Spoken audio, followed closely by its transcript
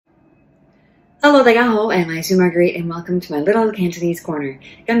Hello， 大家好，我係蘇 Margaret and welcome to my little Cantonese corner.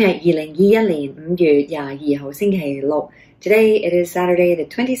 今日2021年5月22號星期六. Today it is Saturday, the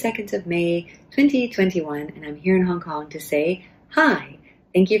 22nd of May, 2021, and I'm here in Hong Kong to say hi.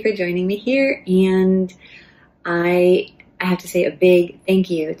 Thank you for joining me here, and I have to say a big thank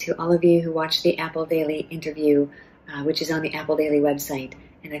you to all of you who watched the Apple Daily interview, which is on the Apple Daily website,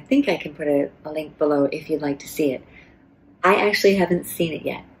 and I think I can put a link below if you'd like to see it. I actually haven't seen it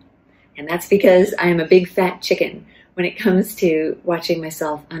yet. And that's because I am a big fat chicken when it comes to watching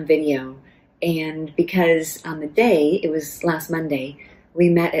myself on video. And because on the day, it was last Monday, we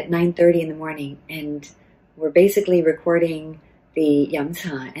met at 9:30 in the morning and we're basically recording the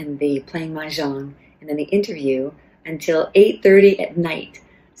yamcha and the playing Mahjong and then the interview until 8:30 at night.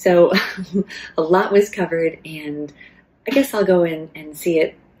 So a lot was covered, and I guess I'll go in and see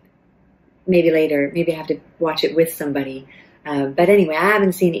it maybe later. Maybe I have to watch it with somebody. But anyway, I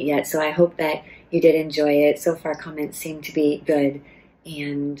haven't seen it yet, so I hope that you did enjoy it. So far, comments seem to be good,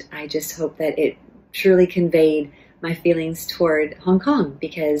 and I just hope that it truly conveyed my feelings toward Hong Kong,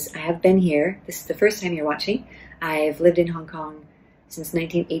 because I have been here. This is the first time you're watching. I've lived in Hong Kong since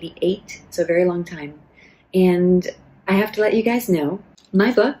 1988, so a very long time. And I have to let you guys know,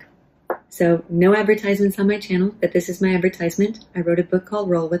 my book, so no advertisements on my channel, but this is my advertisement. I wrote a book called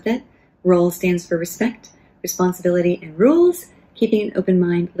Roll With It. Roll stands for respect, responsibility, and rules, keeping an open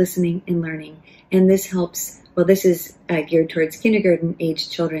mind, listening, and learning. And this helps, well, this is geared towards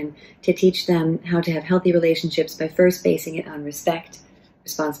kindergarten-aged children to teach them how to have healthy relationships by first basing it on respect,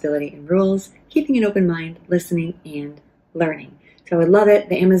 responsibility, and rules, keeping an open mind, listening, and learning. So I would love it.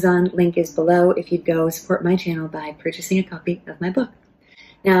 The Amazon link is below if you'd go support my channel by purchasing a copy of my book.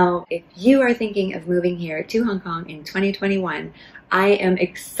 Now, if you are thinking of moving here to Hong Kong in 2021, I am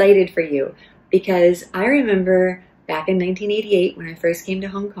excited for you. Because I remember back in 1988 when I first came to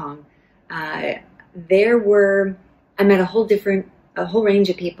Hong Kong, I met a whole range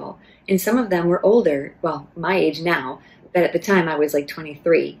of people. And some of them were older, well, my age now, but at the time I was like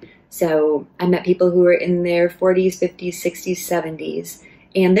 23. So I met people who were in their 40s, 50s, 60s, 70s.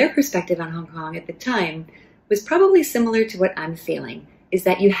 And their perspective on Hong Kong at the time was probably similar to what I'm feeling, is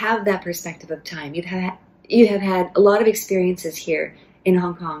that you have that perspective of time. You have had a lot of experiences here in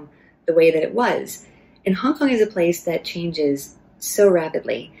Hong Kong the way that it was. And Hong Kong is a place that changes so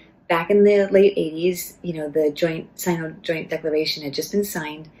rapidly. Back in the late 80s, the Sino Joint Declaration had just been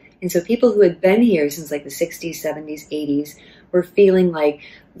signed. And so people who had been here since like the 60s, 70s, 80s were feeling like,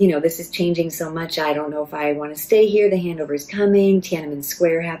 this is changing so much. I don't know if I want to stay here. The handover is coming. Tiananmen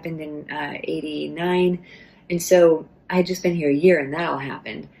Square happened in 89. And so I had just been here a year and that all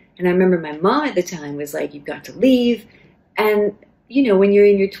happened. And I remember my mom at the time was like, you've got to leave. And when you're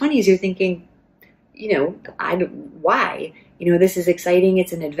in your 20s, you're thinking, why? This is exciting.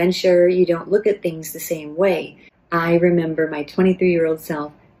 It's an adventure. You don't look at things the same way. I remember my 23-year-old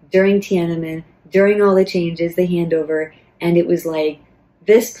self during Tiananmen, during all the changes, the handover, and it was like,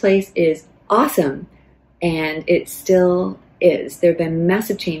 this place is awesome. And it still is. There have been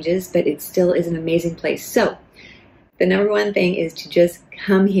massive changes, but it still is an amazing place. So the number one thing is to just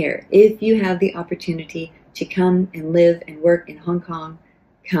come here. If you have the opportunity to come and live and work in Hong Kong,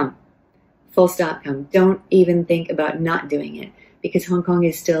 come. Full stop, come. Don't even think about not doing it, because Hong Kong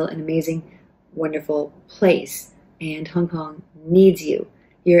is still an amazing, wonderful place, and Hong Kong needs you.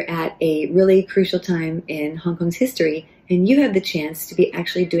 You're at a really crucial time in Hong Kong's history, and you have the chance to be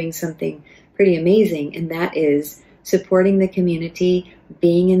actually doing something pretty amazing, and that is supporting the community,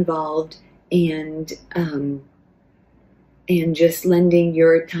 being involved, and just lending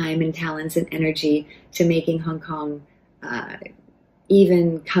your time and talents and energy to making Hong Kong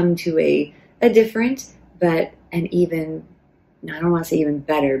even come to a different, but an even, I don't want to say even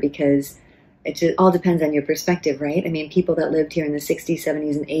better, because it just all depends on your perspective, right? I mean, people that lived here in the 60s,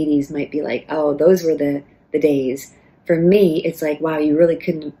 70s, and 80s might be like, oh, those were the days. For me, it's like, wow, you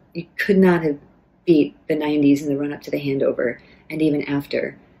could not have beat the 90s in the run up to the handover, and even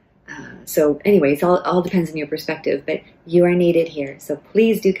after. So anyway, it all depends on your perspective, but you are needed here. So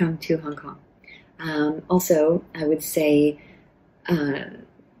please do come to Hong Kong. Also, I would say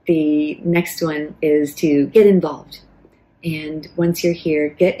the next one is to get involved. And once you're here,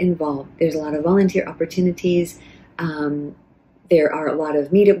 get involved. There's a lot of volunteer opportunities. There are a lot of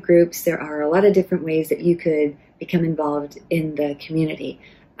meetup groups. There are a lot of different ways that you could become involved in the community.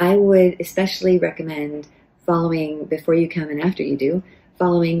 I would especially recommend following, before you come and after you do,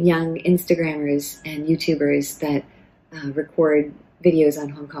 following young Instagrammers and YouTubers that record videos on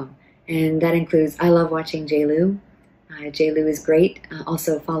Hong Kong. And that includes, I love watching J-Lu. J-Lu is great.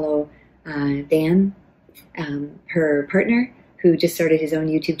 Also follow Dan, her partner, who just started his own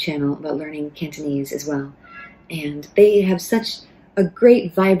YouTube channel about learning Cantonese as well. And they have such a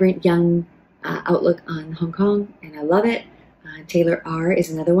great, vibrant, young outlook on Hong Kong, and I love it. Taylor R is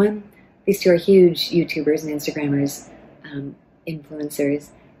another one. These two are huge YouTubers and Instagrammers, influencers.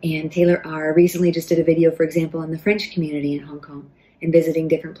 And Taylor R recently just did a video, for example, on the French community in Hong Kong and visiting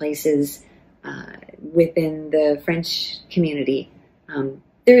different places within the French community.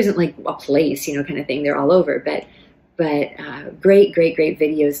 There isn't like a place, you know, kind of thing. They're all over, but great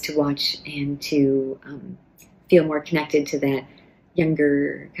videos to watch and to feel more connected to that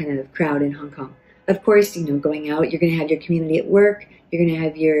younger kind of crowd in Hong Kong. Of course, you know, going out, you're going to have your community at work. You're going to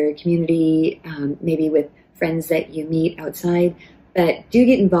have your community maybe with friends that you meet outside, but do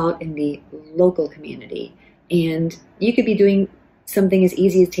get involved in the local community. And you could be doing something as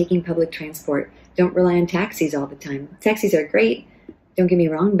easy as taking public transport. Don't rely on taxis all the time. Taxis are great, don't get me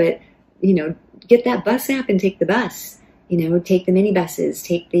wrong, but, you know, get that bus app and take the bus. You know, take the minibuses,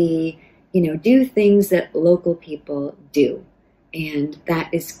 take the, you know, do things that local people do. And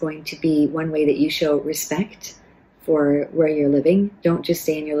that is going to be one way that you show respect for where you're living. Don't just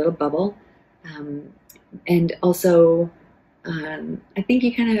stay in your little bubble. And also, I think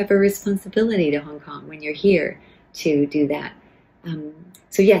you kind of have a responsibility to Hong Kong when you're here to do that.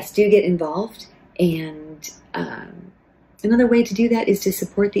 So yes, do get involved. And another way to do that is to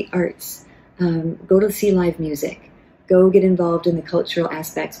support the arts. Go to see live music. Go get involved in the cultural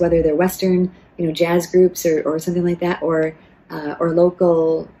aspects, whether they're Western, you know, jazz groups or something like that, or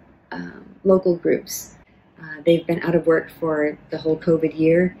local groups. They've been out of work for the whole COVID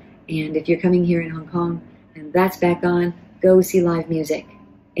year, and if you're coming here in Hong Kong and that's back on, go see live music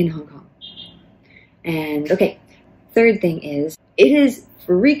in Hong Kong. And okay, third thing is, it is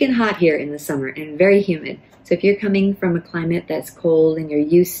freaking hot here in the summer and very humid. So if you're coming from a climate that's cold and you're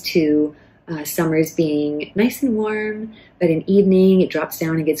used to summers being nice and warm, but in evening it drops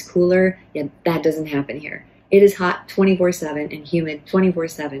down and gets cooler, yeah, that doesn't happen here. It is hot 24/7 and humid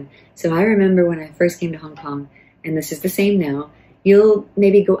 24/7. So I remember when I first came to Hong Kong, and this is the same now, you'll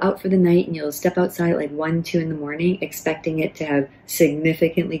maybe go out for the night and you'll step outside at like 1, 2 in the morning expecting it to have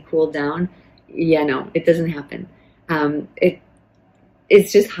significantly cooled down. Yeah, no, it doesn't happen.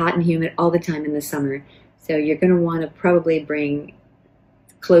 It's just hot and humid all the time in the summer. So you're going to want to probably bring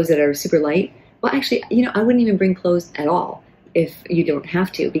clothes that are super light. Well, actually, you know, I wouldn't even bring clothes at all if you don't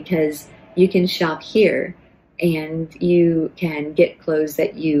have to, because you can shop here and you can get clothes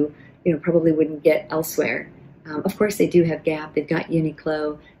that you probably wouldn't get elsewhere. Of course, they do have Gap. They've got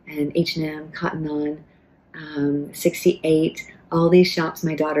Uniqlo and H&M, Cotton On, 68. All these shops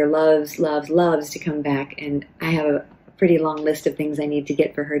my daughter loves to come back, and I have a pretty long list of things I need to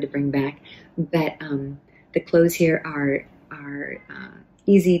get for her to bring back. But the clothes here are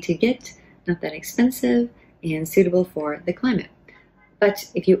easy to get, not that expensive, and suitable for the climate. But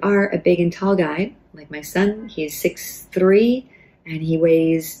if you are a big and tall guy, like my son, he's 6'3", and he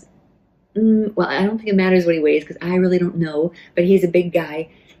weighs, well, I don't think it matters what he weighs because I really don't know, but he's a big guy.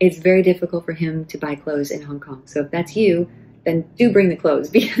 It's very difficult for him to buy clothes in Hong Kong. So if that's you, then do bring the clothes,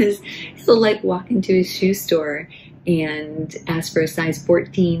 because he'll like walk into a shoe store and ask for a size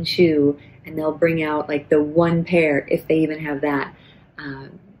 14 shoe, and they'll bring out like the one pair, if they even have that.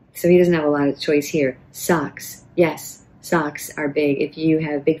 So he doesn't have a lot of choice here. Socks, yes, socks are big. If you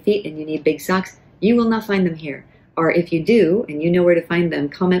have big feet and you need big socks, you will not find them here. Or if you do, and you know where to find them,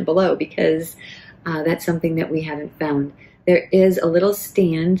 comment below, because that's something that we haven't found. There is a little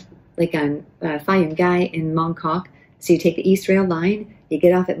stand, like on Phai Yun Gai in Mong Kok. So you take the East Rail line, you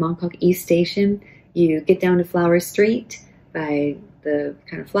get off at Mong Kok East Station, you get down to Flower Street by the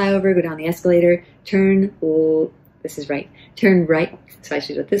kind of flyover, go down the escalator, turn, oh, this is right, turn right, so I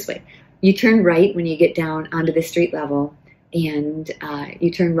should do it this way. You turn right when you get down onto the street level, and you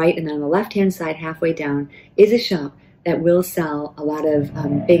turn right, and then on the left-hand side, halfway down, is a shop that will sell a lot of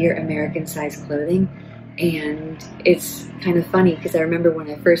bigger American-sized clothing. And it's kind of funny, because I remember when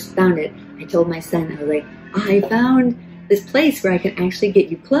I first found it, I told my son, I was like, I found this place where I can actually get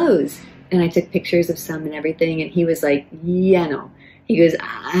you clothes. And I took pictures of some and everything, and he was like, yeah, no. He goes,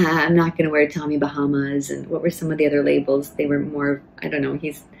 I'm not going to wear Tommy Bahamas, and what were some of the other labels? They were more, I don't know,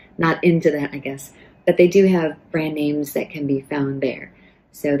 he's not into that, I guess. But they do have brand names that can be found there.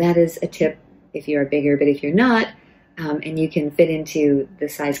 So that is a tip if you're bigger, but if you're not, and you can fit into the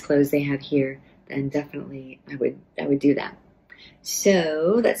size clothes they have here, then definitely I would do that.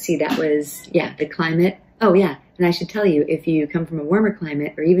 So let's see, that was, yeah, the climate. Oh yeah, and I should tell you, if you come from a warmer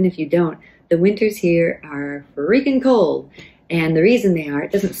climate, or even if you don't, the winters here are freaking cold. And the reason they are,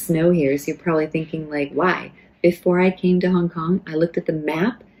 it doesn't snow here, so you're probably thinking like, why? Before I came to Hong Kong, I looked at the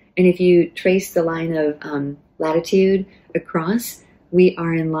map, and if you trace the line of latitude across, we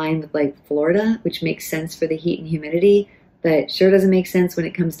are in line with like Florida, which makes sense for the heat and humidity, but sure doesn't make sense when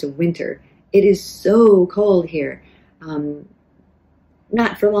it comes to winter. It is so cold here.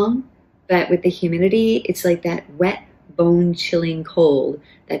 Not for long, but with the humidity, it's like that wet, bone-chilling cold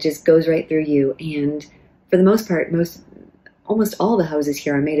that just goes right through you. And for the most part, almost all the houses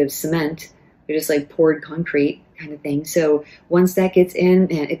here are made of cement. They're just like poured concrete kind of thing. So once that gets in,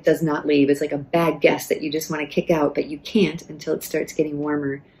 man, it does not leave. It's like a bad guest that you just want to kick out, but you can't until it starts getting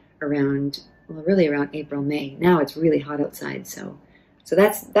warmer around, well, really around April, May. Now it's really hot outside. So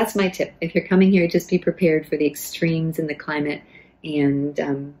that's my tip. If you're coming here, just be prepared for the extremes in the climate.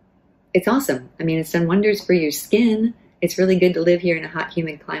 And it's awesome. I mean, it's done wonders for your skin. It's really good to live here in a hot,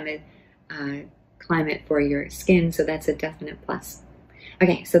 humid climate for your skin. So that's a definite plus.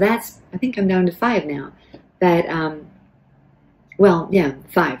 Okay, so I think I'm down to 5 now. But, well, yeah,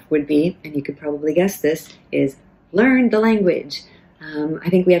 5 would be, and you could probably guess this, is learn the language. I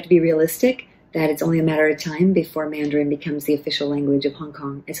think we have to be realistic that it's only a matter of time before Mandarin becomes the official language of Hong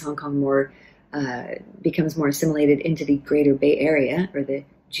Kong, as Hong Kong becomes more assimilated into the Greater Bay Area, or the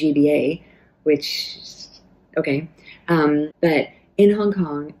GBA, which, okay. But in Hong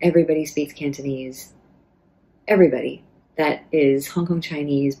Kong, everybody speaks Cantonese. Everybody that is Hong Kong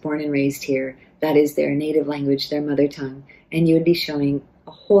Chinese, born and raised here, that is their native language, their mother tongue. And you would be showing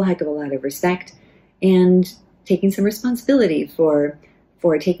a whole heck of a lot of respect and taking some responsibility for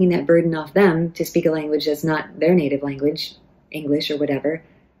taking that burden off them to speak a language that's not their native language, English or whatever.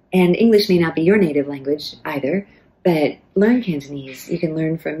 And English may not be your native language either, but learn Cantonese. You can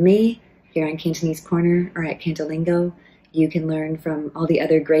learn from me here on Cantonese Corner or at Cantolingo. You can learn from all the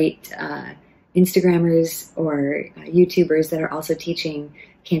other great Instagrammers or YouTubers that are also teaching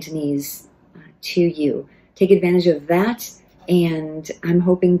Cantonese to you. Take advantage of that, and I'm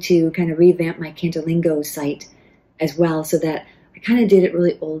hoping to kind of revamp my Cantolingo site as well, so that I kind of did it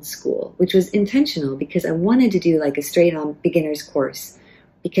really old school, which was intentional because I wanted to do like a straight-on beginner's course,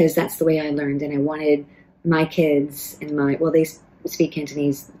 because that's the way I learned, and I wanted my kids and well, they speak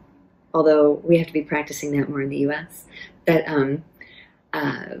Cantonese, although we have to be practicing that more in the U.S., but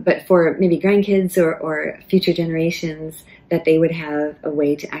for maybe grandkids or future generations, that they would have a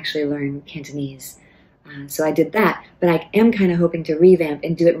way to actually learn Cantonese. So I did that, but I am kind of hoping to revamp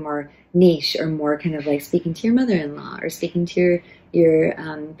and do it more niche, or more kind of like speaking to your mother-in-law or speaking to your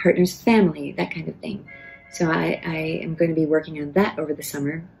partner's family, that kind of thing. So I am going to be working on that over the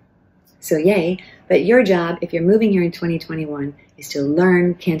summer. So yay. But your job, if you're moving here in 2021, is to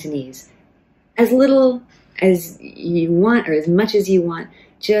learn Cantonese. As little as you want, or as much as you want.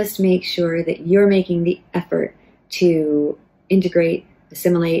 Just make sure that you're making the effort to integrate,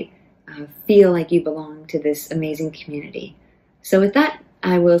 assimilate, feel like you belong to this amazing community. So with that,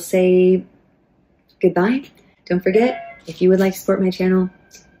 I will say goodbye. Don't forget, if you would like to support my channel,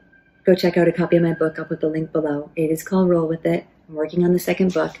 go check out a copy of my book. I'll put the link below. It is called Roll With It. I'm working on the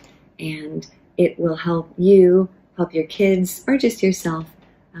 2nd book, and it will help you, help your kids, or just yourself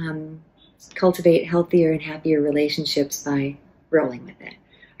cultivate healthier and happier relationships by rolling with it.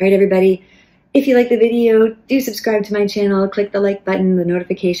 All right, everybody. If you like the video, do subscribe to my channel, click the like button, the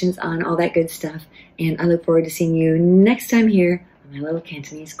notifications on, all that good stuff. And I look forward to seeing you next time here on my little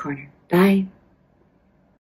Cantonese Corner. Bye.